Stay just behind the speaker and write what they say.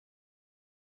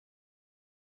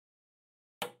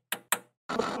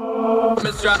Welcome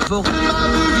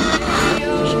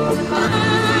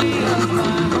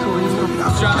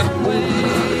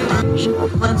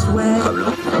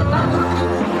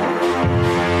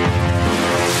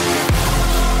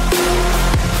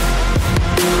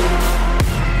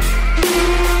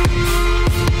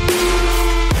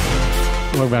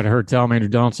back to Her Tell. I'm Andrew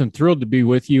Donaldson. Thrilled to be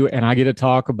with you, and I get to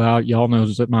talk about, y'all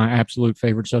knows that my absolute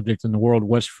favorite subject in the world,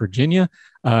 West Virginia.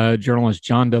 Journalist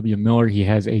John W. Miller, he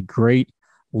has a great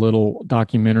little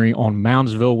documentary on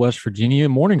Moundsville, West Virginia.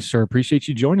 Morning, sir. Appreciate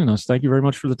you joining us. Thank you very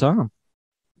much for the time.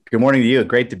 Good morning to you.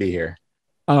 Great to be here.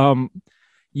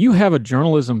 You have a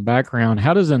journalism background.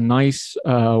 How does a nice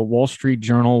Wall Street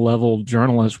Journal level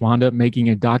journalist wind up making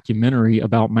a documentary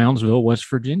about Moundsville, West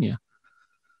Virginia?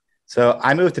 So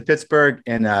I moved to Pittsburgh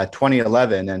in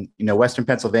 2011, and Western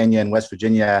Pennsylvania and West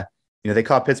Virginia, they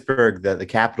call Pittsburgh the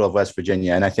capital of West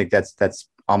Virginia, and I think that's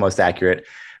almost accurate.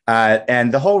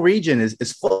 And the whole region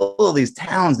is full of these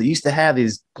towns that used to have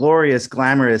these glorious,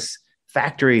 glamorous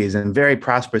factories and very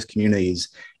prosperous communities.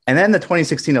 And then the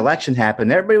 2016 election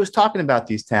happened. Everybody was talking about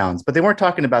these towns, but they weren't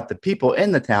talking about the people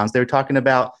in the towns. They were talking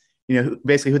about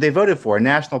basically who they voted for.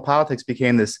 National politics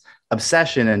became this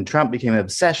obsession, and Trump became an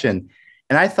obsession.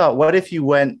 And I thought, what if you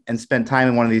went and spent time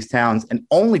in one of these towns and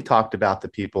only talked about the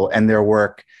people and their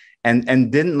work and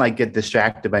didn't get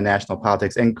distracted by national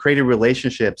politics and created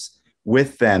relationships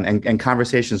with them and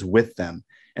conversations with them.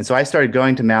 And so I started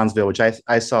going to Moundsville, which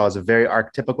I saw as a very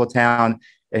archetypical town.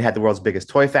 It had the world's biggest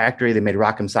toy factory. They made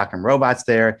Rock'em Sock'em robots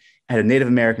there. It had a Native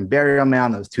American burial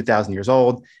mound that was 2,000 years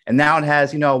old. And now it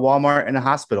has, a Walmart and a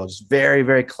hospital. Just very,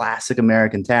 very classic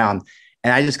American town.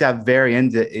 And I just got very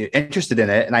interested in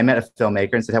it. And I met a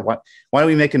filmmaker and said, why don't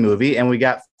we make a movie? And we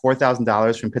got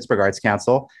 $4,000 from Pittsburgh Arts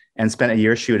Council and spent a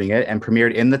year shooting it and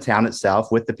premiered in the town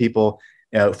itself with the people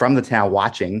from the town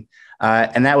watching.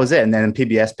 And that was it. And then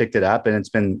PBS picked it up, and it's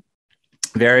been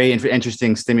very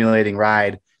interesting, stimulating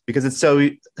ride because it's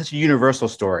such a universal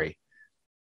story.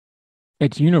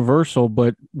 It's universal,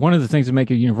 but one of the things that make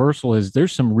it universal is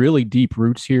there's some really deep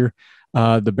roots here.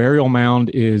 The burial mound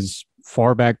is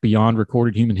far back beyond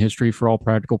recorded human history for all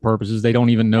practical purposes. They don't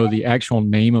even know the actual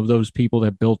name of those people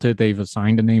that built it. They've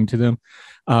assigned a name to them.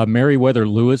 Meriwether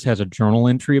Lewis has a journal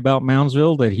entry about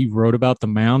Moundsville that he wrote about the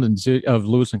mound of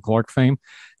Lewis and Clark fame.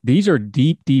 These are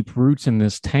deep, deep roots in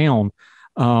this town.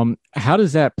 How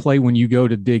does that play when you go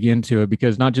to dig into it?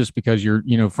 Because not just because you're,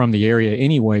 from the area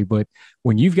anyway, but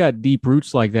when you've got deep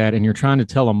roots like that and you're trying to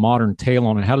tell a modern tale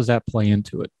on it, how does that play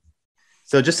into it?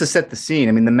 So just to set the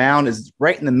scene, the mound is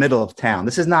right in the middle of town.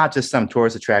 This is not just some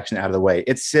tourist attraction out of the way.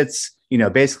 It sits,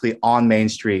 basically on Main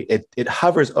Street. It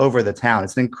hovers over the town.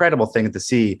 It's an incredible thing to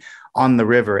see on the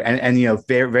river. And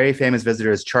very, very famous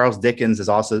visitors. Charles Dickens has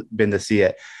also been to see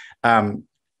it.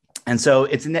 And so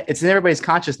it's in everybody's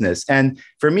consciousness. And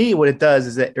for me, what it does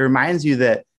is that it reminds you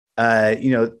that,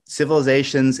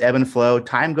 civilizations ebb and flow,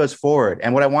 time goes forward.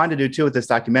 And what I wanted to do too with this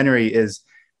documentary is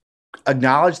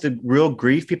acknowledge the real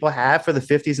grief people have for the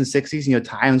 50s and 60s,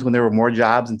 times when there were more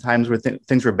jobs and times where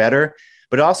things were better,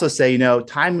 but also say,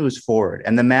 time moves forward.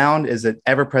 And the mound is an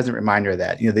ever-present reminder of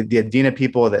that. The Adena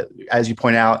people that, as you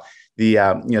point out,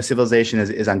 the civilization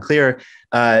is unclear.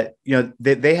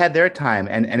 They had their time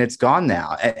and it's gone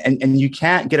now. And you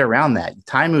can't get around that.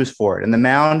 Time moves forward. And the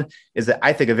mound is,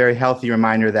 I think, a very healthy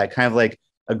reminder that kind of like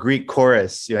a Greek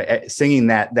chorus, singing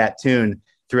that tune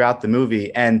throughout the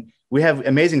movie. And we have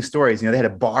amazing stories. They had a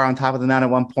bar on top of the mound at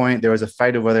one point. There was a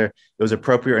fight of whether it was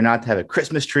appropriate or not to have a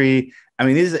Christmas tree.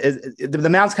 The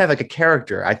mound's kind of like a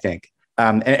character, I think.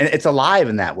 And it's alive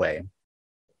in that way.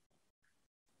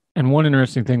 And one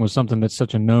interesting thing was something that's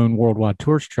such a known worldwide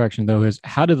tourist attraction, though, is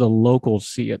how do the locals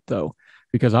see it, though?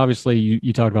 Because obviously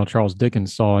you talked about Charles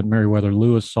Dickens saw it, Meriwether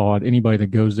Lewis saw it. Anybody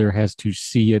that goes there has to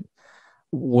see it.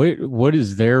 What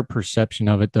is their perception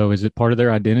of it, though? Is it part of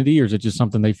their identity, or is it just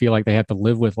something they feel like they have to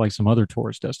live with like some other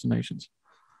tourist destinations?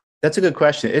 That's a good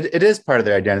question. It is part of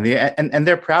their identity, and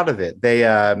they're proud of it. They,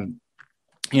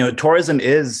 tourism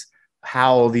is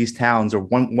how these towns, or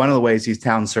one of the ways these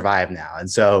towns survive now. And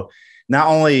so not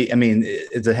only,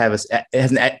 it has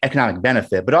an economic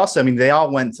benefit, but also, they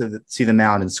all went to see the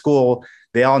mound in school.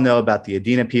 They all know about the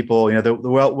Adena people.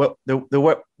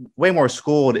 They're way more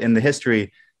schooled in the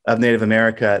history of Native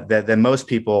America than most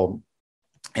people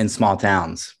in small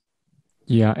towns.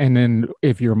 Yeah. And then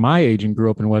if you're my age and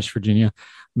grew up in West Virginia,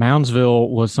 Moundsville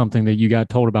was something that you got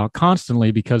told about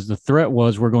constantly because the threat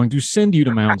was, we're going to send you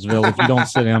to Moundsville if you don't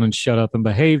sit down and shut up and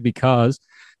behave. Because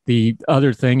the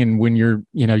other thing, and when you're,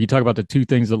 you talk about the two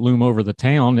things that loom over the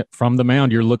town from the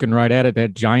mound, you're looking right at it,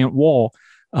 that giant wall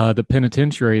the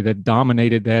penitentiary that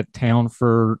dominated that town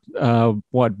for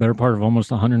better part of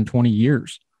almost 120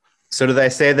 years. So did I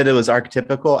say that it was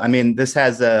archetypical? I mean, this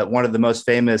has one of the most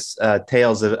famous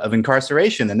tales of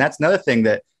incarceration, and that's another thing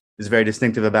that is very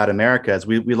distinctive about America. Is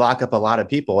we lock up a lot of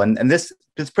people, and this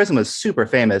prison was super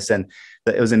famous, and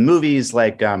it was in movies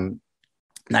like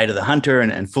Night of the Hunter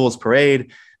and Fool's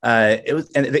Parade.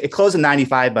 It closed in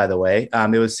 '95, by the way.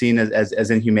 It was seen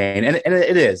as inhumane, and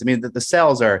it is. I mean, the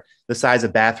cells are the size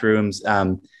of bathrooms.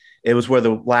 It was where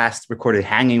the last recorded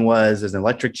hanging was. There's an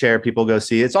electric chair people go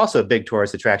see. It's also a big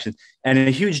tourist attraction and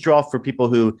a huge draw for people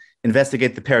who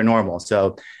investigate the paranormal.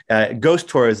 So ghost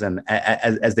tourism,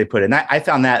 as they put it. And I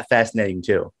found that fascinating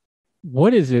too.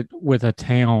 What is it with a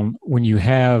town when you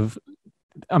have,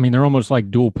 I mean, they're almost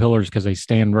like dual pillars because they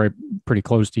stand right pretty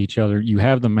close to each other. You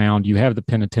have the mound, you have the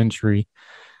penitentiary,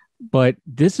 but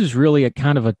this is really a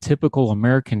kind of a typical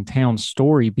American town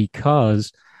story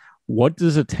because what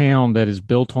does a town that is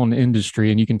built on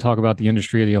industry, and you can talk about the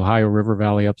industry of the Ohio River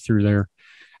Valley up through there,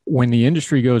 when the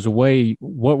industry goes away,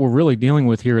 what we're really dealing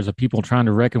with here is a people trying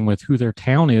to reckon with who their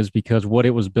town is because what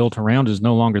it was built around is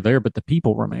no longer there, but the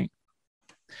people remain.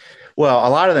 Well, a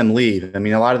lot of them leave. I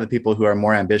mean, a lot of the people who are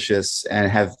more ambitious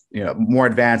and have more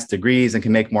advanced degrees and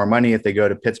can make more money if they go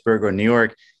to Pittsburgh or New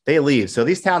York, they leave. So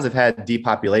these towns have had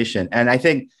depopulation, and I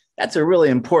think that's a really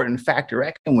important factor to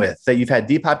reckon with. That you've had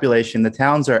depopulation, the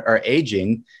towns are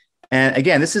aging, and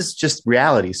again, this is just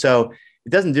reality. So it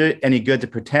doesn't do any good to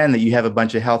pretend that you have a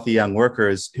bunch of healthy young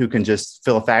workers who can just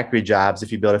fill factory jobs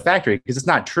if you build a factory, because it's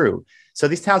not true. So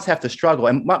these towns have to struggle.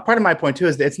 And part of my point too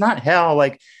is that it's not hell.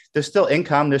 Like there's still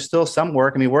income, there's still some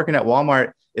work. I mean, working at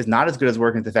Walmart is not as good as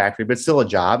working at the factory, but it's still a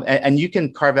job. And you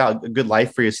can carve out a good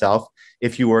life for yourself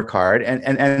if you work hard.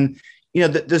 And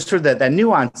there's sort of that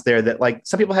nuance there that like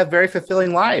some people have very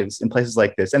fulfilling lives in places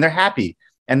like this, and they're happy,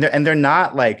 and they're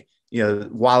not like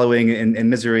wallowing in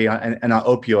misery and on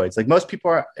opioids. Like most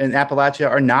people in Appalachia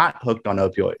are not hooked on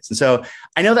opioids. And so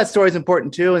I know that story is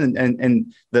important too. And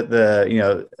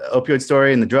the opioid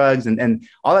story and the drugs and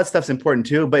all that stuff's important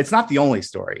too, but it's not the only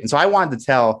story. And so I wanted to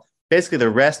tell basically the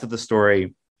rest of the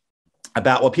story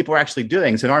about what people are actually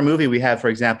doing. So in our movie, we have, for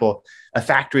example, a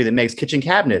factory that makes kitchen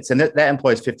cabinets, and that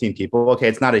employs 15 people. Okay,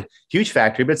 it's not a huge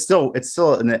factory, but it's still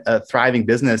a thriving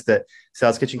business that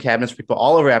sells kitchen cabinets for people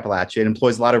all over Appalachia. It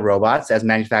employs a lot of robots, as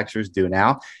manufacturers do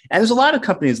now. And there's a lot of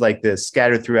companies like this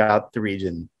scattered throughout the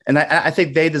region. And I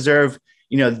think they deserve,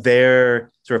 their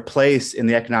sort of place in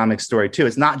the economic story too.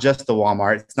 It's not just the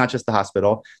Walmart. It's not just the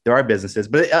hospital. There are businesses,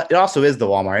 but it also is the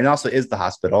Walmart and also is the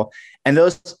hospital. And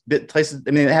those places,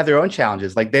 I mean, they have their own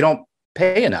challenges. Like they don't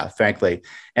pay enough, frankly.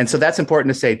 And so that's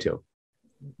important to say too.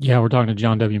 Yeah, we're talking to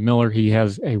John W. Miller. He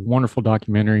has a wonderful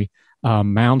documentary,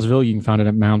 Moundsville. You can find it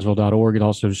at moundsville.org. It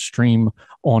also stream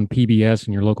on PBS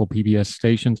and your local PBS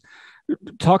stations.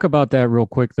 Talk about that real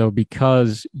quick, though,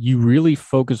 because you really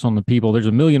focus on the people. There's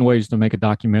a million ways to make a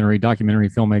documentary. Documentary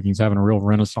filmmaking is having a real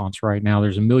renaissance right now.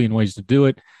 There's a million ways to do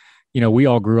it. We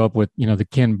all grew up with, the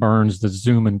Ken Burns, the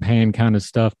zoom and pan kind of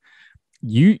stuff.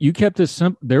 You kept this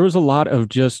simple. There was a lot of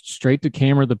just straight to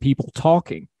camera, the people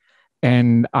talking.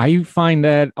 And I find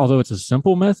that, although it's a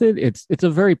simple method, it's a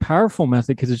very powerful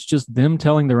method because it's just them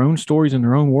telling their own stories in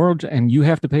their own words, and you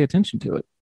have to pay attention to it.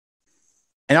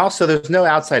 And also, there's no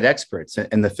outside experts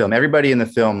in the film. Everybody in the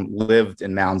film lived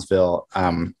in Moundsville.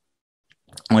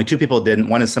 Only two people didn't.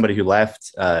 One is somebody who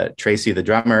left, Tracy, the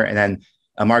drummer, and then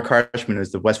Mark Harshman,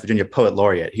 who's the West Virginia poet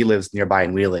laureate. He lives nearby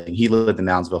in Wheeling. He lived in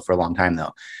Moundsville for a long time,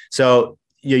 though. So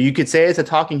you could say it's a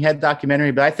talking head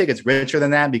documentary, but I think it's richer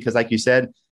than that because, like you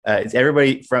said, it's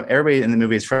everybody in the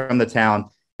movie is from the town.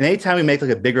 And anytime we make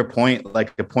like a bigger point,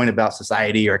 like a point about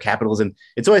society or capitalism,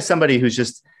 it's always somebody who's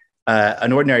just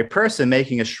an ordinary person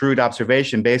making a shrewd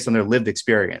observation based on their lived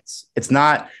experience. It's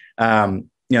not,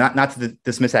 not to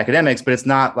dismiss academics, but it's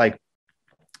not like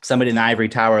somebody in the ivory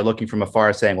tower looking from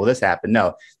afar saying, well, this happened.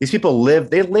 No, these people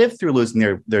they live through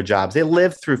losing their jobs. They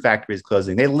live through factories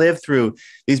closing. They live through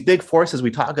these big forces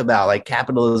we talk about, like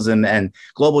capitalism and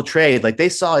global trade. Like they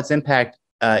saw its impact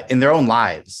in their own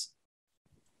lives.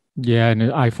 Yeah,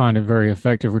 and I find it very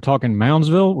effective. We're talking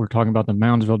Moundsville. We're talking about the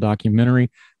Moundsville documentary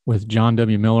with John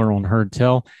W. Miller on Heard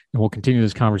Tell, and we'll continue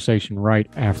this conversation right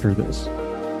after this.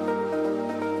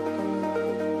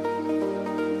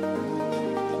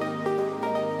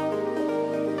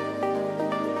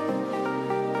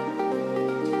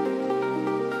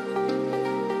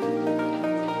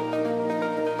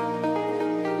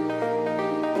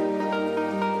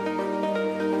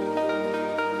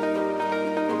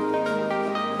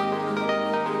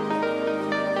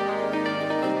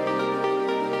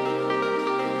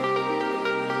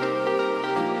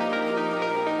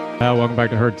 Welcome back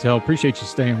to Heard Tell. Appreciate you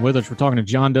staying with us. We're talking to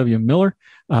John W. Miller.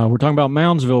 We're talking about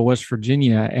Moundsville, West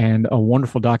Virginia, and a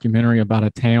wonderful documentary about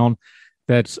a town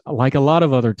that's like a lot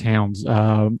of other towns.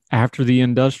 After the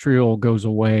industrial goes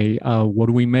away, what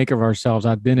do we make of ourselves?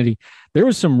 Identity. There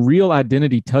was some real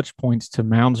identity touch points to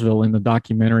Moundsville in the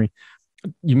documentary.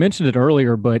 You mentioned it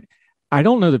earlier, but I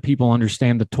don't know that people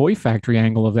understand the toy factory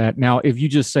angle of that. Now, if you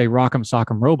just say Rock'em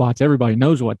Sock'em Robots, everybody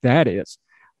knows what that is.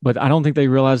 But I don't think they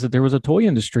realized that there was a toy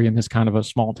industry in this kind of a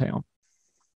small town.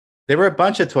 There were a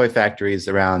bunch of toy factories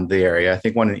around the area. I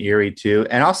think one in Erie too.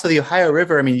 And also the Ohio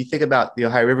River. I mean, you think about the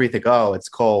Ohio River, you think, oh, it's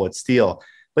coal, it's steel.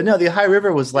 But no, the Ohio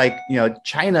River was like,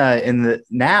 China in the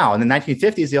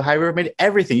 1950s, the Ohio River made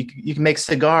everything. You can make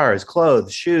cigars,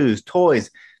 clothes, shoes, toys.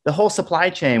 The whole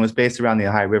supply chain was based around the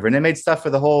Ohio River, and it made stuff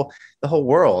for the whole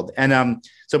world. And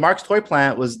so Mark's Toy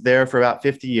Plant was there for about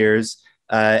 50 years.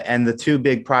 And the two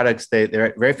big products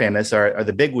they're very famous are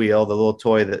the Big Wheel, the little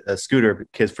toy, a scooter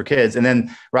for kids, and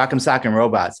then Rock'em Sock'em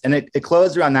Robots. And it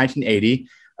closed around 1980,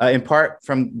 in part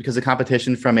because of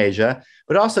competition from Asia,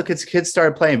 but also kids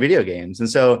started playing video games. And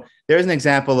so there's an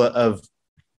example of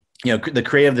the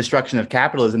creative destruction of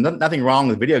capitalism. Nothing wrong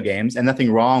with video games, and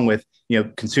nothing wrong with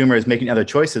consumers making other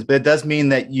choices. But it does mean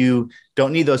that you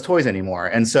don't need those toys anymore.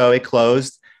 And so it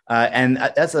closed, and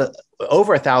that's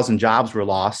over 1,000 jobs were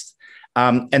lost.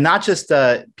 And not just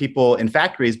people in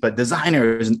factories, but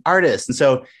designers and artists. And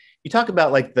so you talk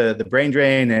about like the brain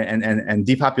drain and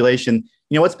depopulation.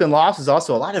 What's been lost is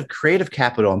also a lot of creative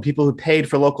capital and people who paid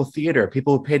for local theater,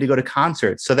 people who paid to go to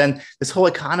concerts. So then this whole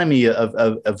economy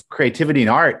of creativity and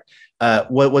art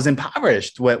was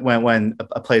impoverished when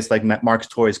a place like Mark's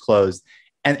Toys closed.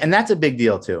 And that's a big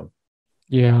deal too.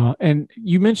 Yeah. And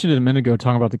you mentioned it a minute ago,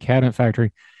 talking about the cabinet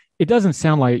factory. It doesn't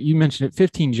sound like, you mentioned it,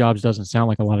 15 jobs doesn't sound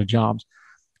like a lot of jobs.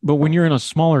 But when you're in a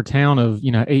smaller town of,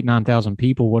 8,000-9,000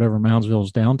 people, whatever Moundsville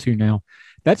is down to now,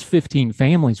 that's 15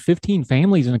 families. 15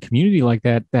 families in a community like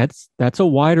that, that's a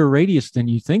wider radius than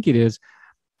you think it is.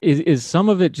 Is some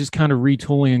of it just kind of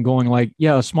retooling and going like,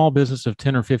 yeah, a small business of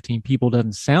 10 or 15 people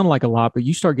doesn't sound like a lot, but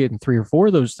you start getting 3 or 4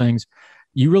 of those things,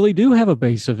 you really do have a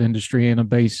base of industry and a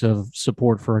base of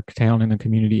support for a town and a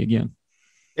community again.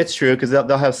 It's true, because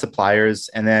they'll have suppliers,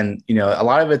 and then a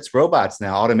lot of it's robots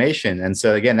now, automation, and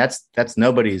so again, that's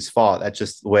nobody's fault. That's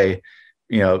just the way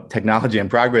technology and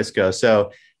progress go.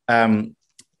 So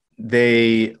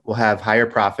they will have higher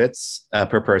profits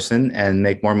per person and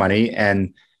make more money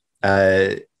and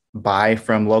buy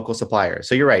from local suppliers.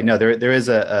 So you're right. No, there is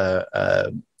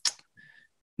a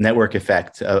network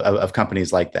effect of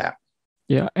companies like that.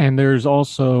 Yeah. And there's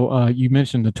also, you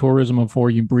mentioned the tourism before,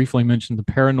 you briefly mentioned the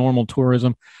paranormal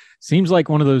tourism. Seems like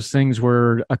one of those things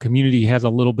where a community has a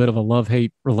little bit of a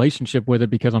love-hate relationship with it,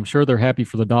 because I'm sure they're happy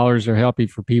for the dollars, they're happy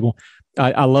for people.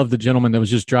 I love the gentleman that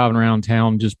was just driving around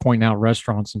town, just pointing out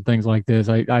restaurants and things like this.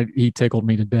 He tickled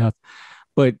me to death.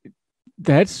 But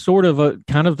that's sort of a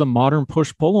kind of the modern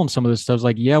push-pull on some of this stuff. It's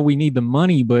like, yeah, we need the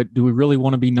money, but do we really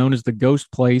want to be known as the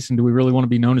ghost place? And do we really want to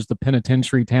be known as the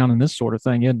penitentiary town and this sort of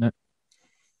thing, isn't it?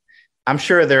 I'm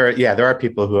sure there are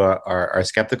people who are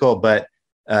skeptical, but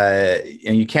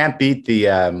and you can't beat the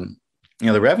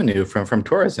the revenue from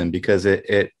tourism, because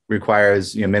it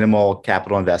requires minimal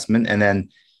capital investment, and then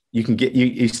you can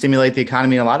you stimulate the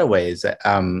economy in a lot of ways.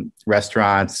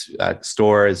 Restaurants,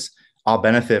 stores all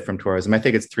benefit from tourism. I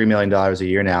think it's $3 million a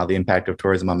year now, the impact of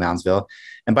tourism on Moundsville.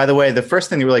 And by the way, the first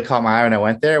thing that really caught my eye when I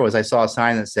went there was I saw a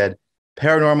sign that said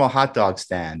 "Paranormal Hot Dog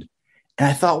Stand." And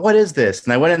I thought, what is this?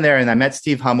 And I went in there and I met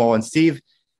Steve Hummel. And Steve,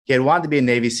 he had wanted to be a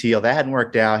Navy SEAL. That hadn't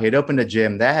worked out. He had opened a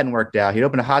gym. That hadn't worked out. He'd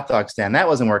opened a hot dog stand. That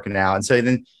wasn't working out. And so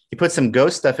then he put some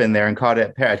ghost stuff in there and called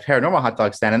it a paranormal hot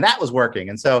dog stand. And that was working.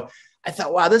 And so I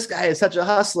thought, wow, this guy is such a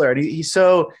hustler. And he's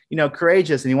so,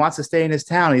 courageous, and he wants to stay in his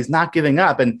town. He's not giving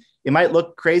up. And it might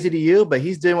look crazy to you, but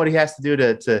he's doing what he has to do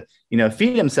to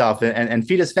feed himself and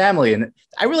feed his family. And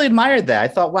I really admired that. I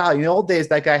thought, wow, old days,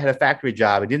 that guy had a factory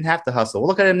job. He didn't have to hustle. Well,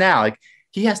 look at him now. Like,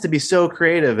 he has to be so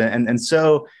creative and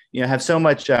so, have so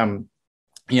much,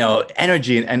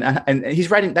 energy, and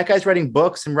he's writing, that guy's writing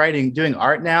books and doing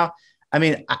art now. I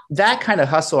mean, that kind of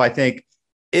hustle, I think,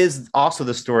 is also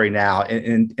the story now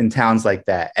in towns like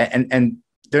that. And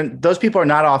those people are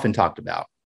not often talked about.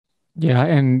 Yeah.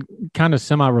 And kind of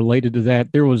semi-related to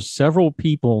that, there was several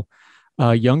people,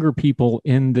 younger people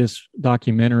in this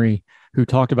documentary who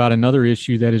talked about another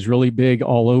issue that is really big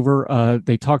all over.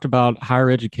 They talked about higher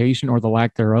education, or the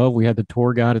lack thereof. We had the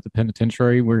tour guide at the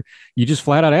penitentiary where you just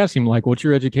flat out asked him, like, what's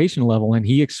your education level? And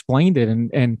he explained it.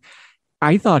 And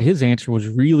I thought his answer was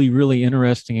really, really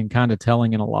interesting and kind of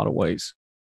telling in a lot of ways.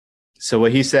 So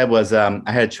what he said was, I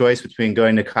had a choice between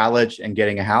going to college and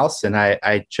getting a house, and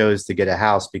I chose to get a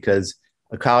house because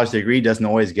a college degree doesn't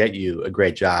always get you a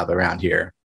great job around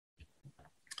here.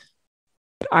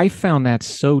 I found that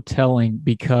so telling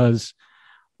because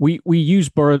we use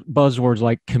buzzwords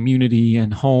like community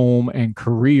and home and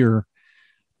career,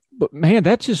 but man,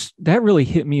 that really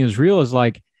hit me as real as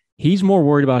like he's more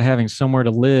worried about having somewhere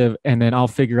to live and then I'll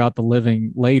figure out the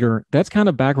living later. That's kind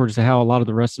of backwards to how a lot of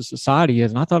the rest of society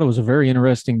is. And I thought it was a very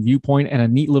interesting viewpoint and a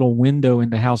neat little window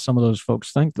into how some of those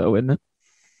folks think, though, isn't it?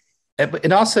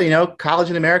 And also,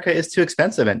 college in America is too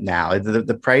expensive now.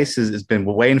 The price has been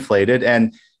way inflated,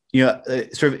 and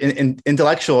sort of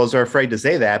intellectuals are afraid to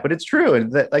say that, but it's true,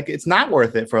 and that like it's not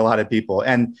worth it for a lot of people.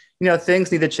 And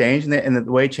things need to change, and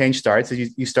the way change starts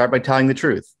is you start by telling the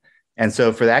truth. And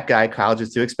so for that guy, college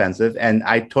is too expensive, and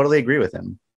I totally agree with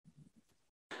him.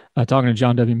 Talking to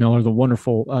John W. Miller, the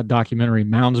wonderful documentary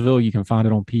Moundsville. You can find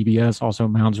it on PBS, also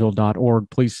moundsville.org.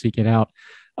 Please seek it out.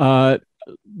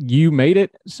 You made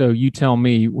it, so you tell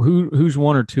me who's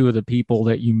one or two of the people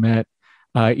that you met,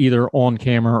 either on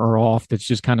camera or off, that's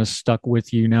just kind of stuck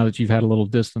with you now that you've had a little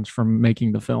distance from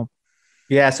making the film.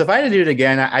 Yeah, so if I had to do it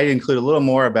again, I'd include a little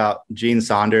more about Gene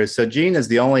Saunders. So Gene is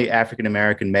the only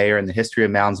African-American mayor in the history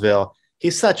of Moundsville.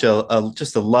 He's such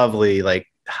just a lovely, like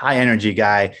high energy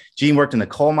guy. Gene worked in the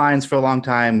coal mines for a long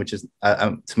time, which is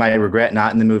to my regret,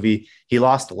 not in the movie. He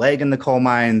lost a leg in the coal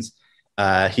mines.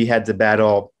 He had to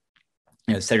battle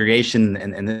segregation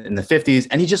in the 50s,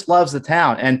 and he just loves the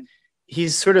town. And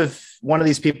he's sort of one of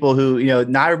these people who,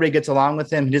 not everybody gets along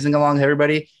with him. He doesn't get along with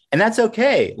everybody, and that's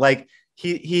okay. Like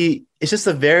he is just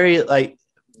a very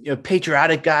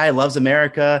patriotic guy, loves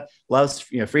America, loves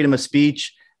freedom of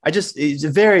speech. He's a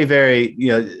very, very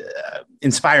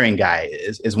inspiring guy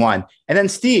is one. And then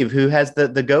Steve, who has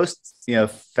the ghost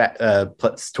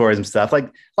tourism stuff.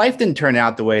 Like life didn't turn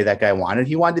out the way that guy wanted.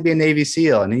 He wanted to be a Navy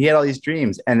SEAL, and he had all these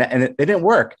dreams, and they didn't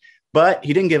work, but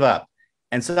he didn't give up.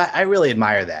 And so I really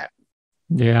admire that.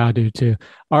 Yeah, I do too.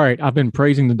 All right, I've been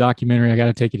praising the documentary. I got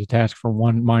to take you to task for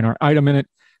one minor item in it.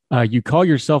 You call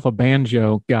yourself a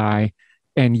banjo guy,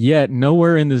 and yet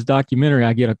nowhere in this documentary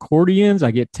I get accordions,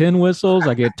 I get tin whistles,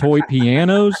 I get toy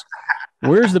pianos.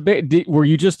 Where's were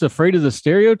you just afraid of the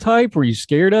stereotype? Were you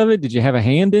scared of it? Did you have a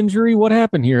hand injury? What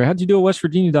happened here? How'd you do a West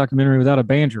Virginia documentary without a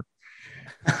banjo?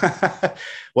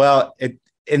 Well,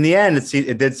 in the end,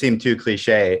 it did seem too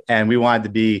cliche, and we wanted to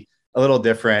be a little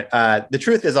different. The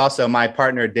truth is also my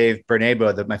partner, Dave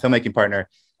Bernabo, my filmmaking partner,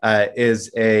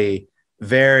 is a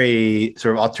very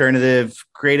sort of alternative,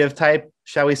 creative type,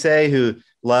 shall we say, who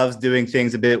loves doing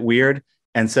things a bit weird.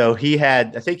 And so I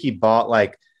think he bought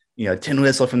like, tin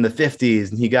whistle from the 50s.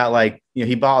 And he got like,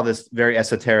 he bought all this very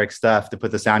esoteric stuff to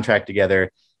put the soundtrack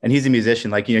together. And he's a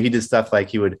musician. Like, he did stuff like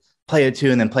he would play a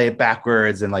tune and then play it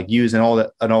backwards and like use an old,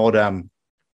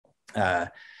 I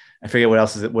forget what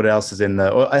else is in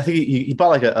I think he bought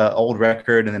like a old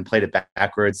record and then played it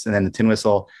backwards, and then the tin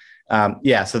whistle. So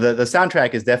the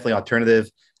soundtrack is definitely alternative.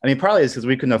 I mean, partly it's because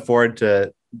we couldn't afford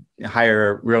to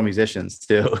hire real musicians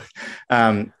too.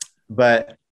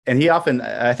 And he often,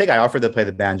 I think I offered to play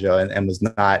the banjo and was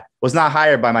not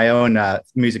hired by my own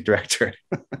music director.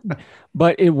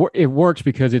 But it works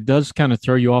because it does kind of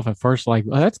throw you off at first, like,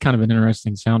 well, that's kind of an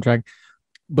interesting soundtrack.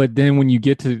 But then when you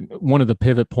get to one of the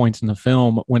pivot points in the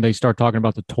film, when they start talking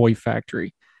about the toy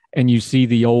factory and you see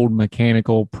the old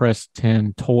mechanical press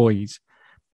tin toys,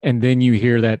 and then you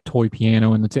hear that toy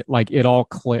piano and like it all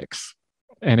clicks,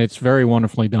 and it's very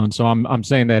wonderfully done. So I'm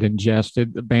saying that in jest. The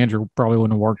banjo probably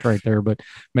wouldn't have worked right there, but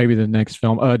maybe the next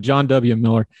film. John W.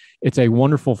 Miller, it's a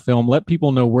wonderful film. Let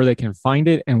people know where they can find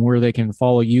it and where they can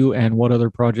follow you and what other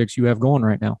projects you have going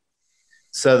right now.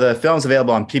 So the film's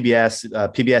available on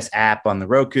PBS app on the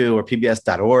Roku or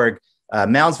pbs.org.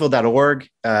 Moundsville.org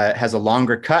has a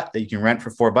longer cut that you can rent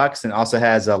for $4, and also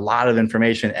has a lot of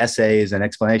information, essays, and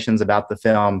explanations about the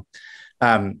film.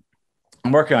 I'm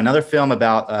working on another film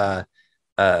about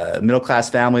middle-class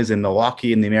families in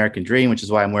Milwaukee and the American Dream, which is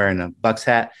why I'm wearing a Bucks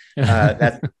hat.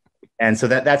 So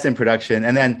that's in production.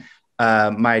 And then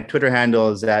my Twitter handle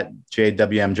is at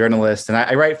JWM Journalist, and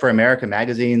I write for America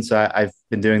Magazine. So I've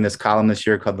been doing this column this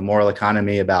year called The Moral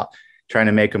Economy, about trying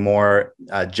to make a more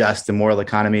just and moral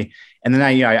economy. And then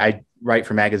I write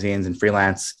for magazines and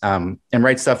freelance, and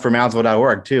write stuff for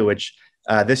Moundsville.org too, which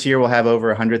this year will have over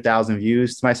 100,000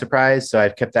 views to my surprise. So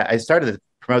I've kept that. I started to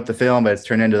promote the film, but it's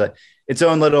turned into its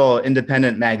own little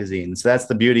independent magazine. So that's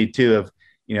the beauty too of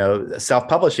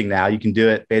self-publishing now. You can do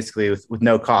it basically with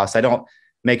no cost. I don't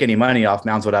make any money off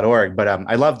Moundsville.org, but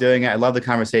I love doing it. I love the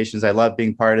conversations. I love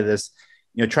being part of this,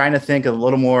 trying to think a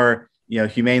little more,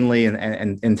 humanely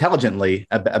and intelligently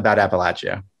about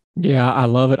Appalachia. Yeah, I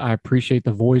love it. I appreciate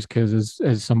the voice because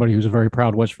as somebody who's a very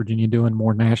proud West Virginia doing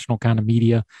more national kind of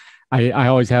media, I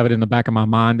always have it in the back of my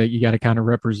mind that you got to kind of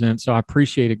represent. So I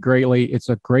appreciate it greatly. It's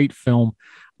a great film.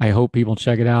 I hope people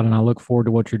check it out, and I look forward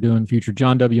to what you're doing in the future.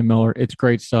 John W. Miller, it's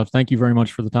great stuff. Thank you very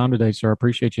much for the time today, sir. I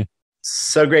appreciate you.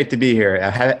 So great to be here.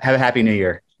 Have a happy new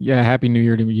year. Yeah, happy New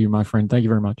Year to you, my friend. Thank you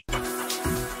very much.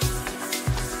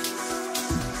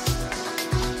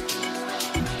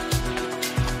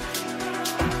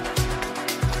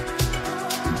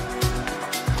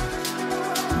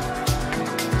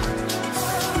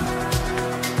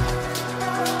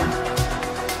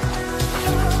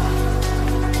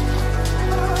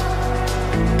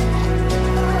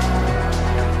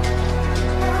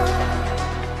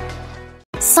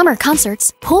 Summer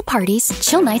concerts, pool parties,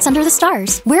 chill nights under the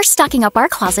stars. We're stocking up our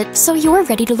closet so you're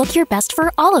ready to look your best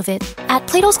for all of it. At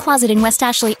Plato's Closet in West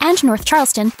Ashley and North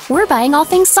Charleston, we're buying all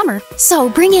things summer. So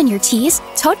bring in your tees,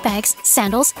 tote bags,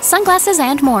 sandals, sunglasses,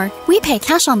 and more. We pay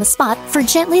cash on the spot for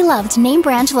gently loved name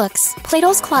brand looks.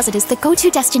 Plato's Closet is the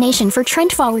go-to destination for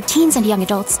trend-forward teens and young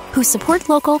adults who support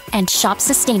local and shop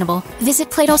sustainable. Visit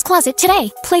Plato's Closet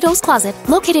today. Plato's Closet,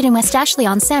 located in West Ashley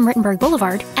on Sam Rittenberg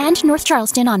Boulevard and North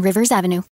Charleston on Rivers Avenue.